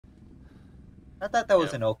I thought that was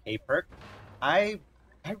Yeah. an okay perk. I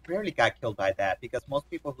I rarely got killed by that because most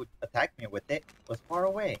people who attacked me with it was far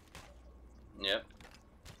away. Yep.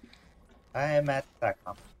 I am at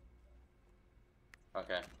SATCOM.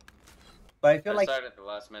 Okay. But I feel I like decided at the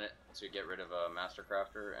last minute to get rid of a Master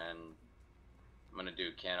Crafter, and I'm gonna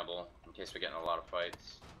do Cannibal in case we get in a lot of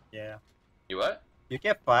fights. yeah, You what? you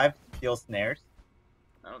get 5 steel snares.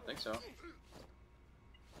 I don't think so.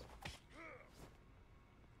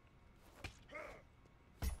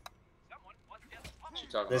 What you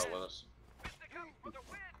talking This about, Willis?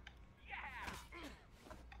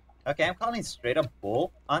 okay, I'm calling straight up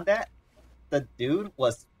bull on that. The dude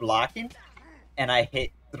was blocking, and I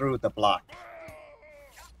hit through the block.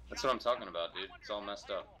 That's what I'm talking about, dude. It's all messed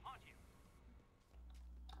up.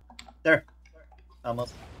 There,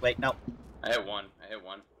 almost. Wait, no, I hit one.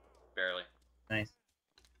 Barely. nice.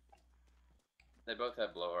 They both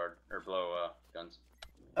have blow guns.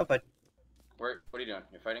 Oh, but What are you doing?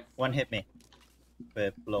 You're fighting? one hit me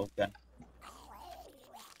with blow gun.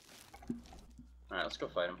 Alright, let's go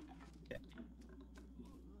fight him. Okay.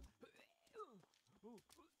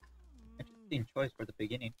 Interesting choice for the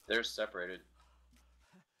beginning. They're separated.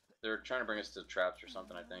 They're trying to bring us to traps or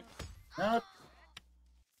something, I think. No,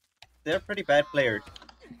 they're pretty bad players.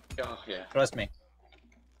 Oh, yeah. Trust me.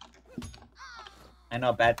 I know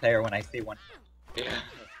a bad player when I see one. Yeah.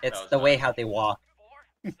 It's the way how they walk.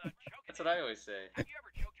 That's what I always say.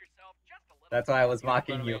 That's why I was You make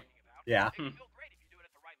mocking fun of you. me. Yeah.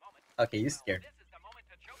 Okay, you scared.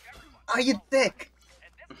 Oh, you dick!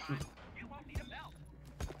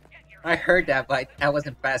 I heard that, but I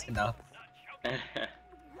wasn't fast enough.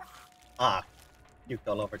 Ah, you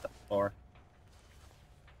fell over the floor.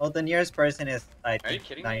 Well, the nearest person is, I Are you think,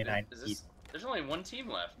 kidding me? 99 feet. There's only one team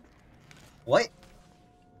left. What?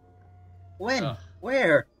 When? Ugh.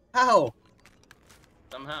 Where? How?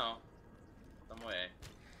 Somehow. Some way.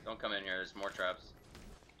 Don't come in here, there's more traps.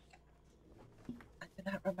 I do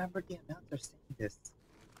not remember the announcer saying this.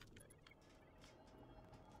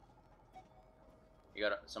 You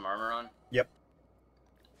got some armor on? Yep.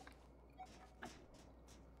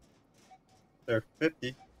 They're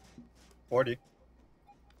 50. 40.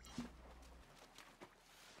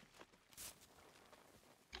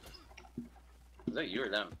 Is that you or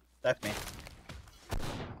them? That's me.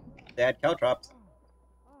 They had caltrops.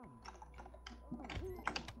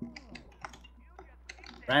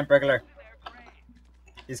 Ramp regular.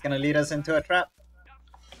 He's gonna lead us into a trap.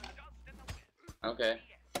 Okay.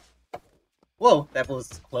 Whoa, that was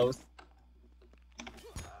close.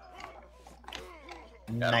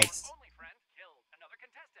 him. Nice.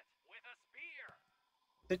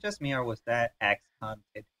 Is it just me or was that axe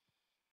haunted?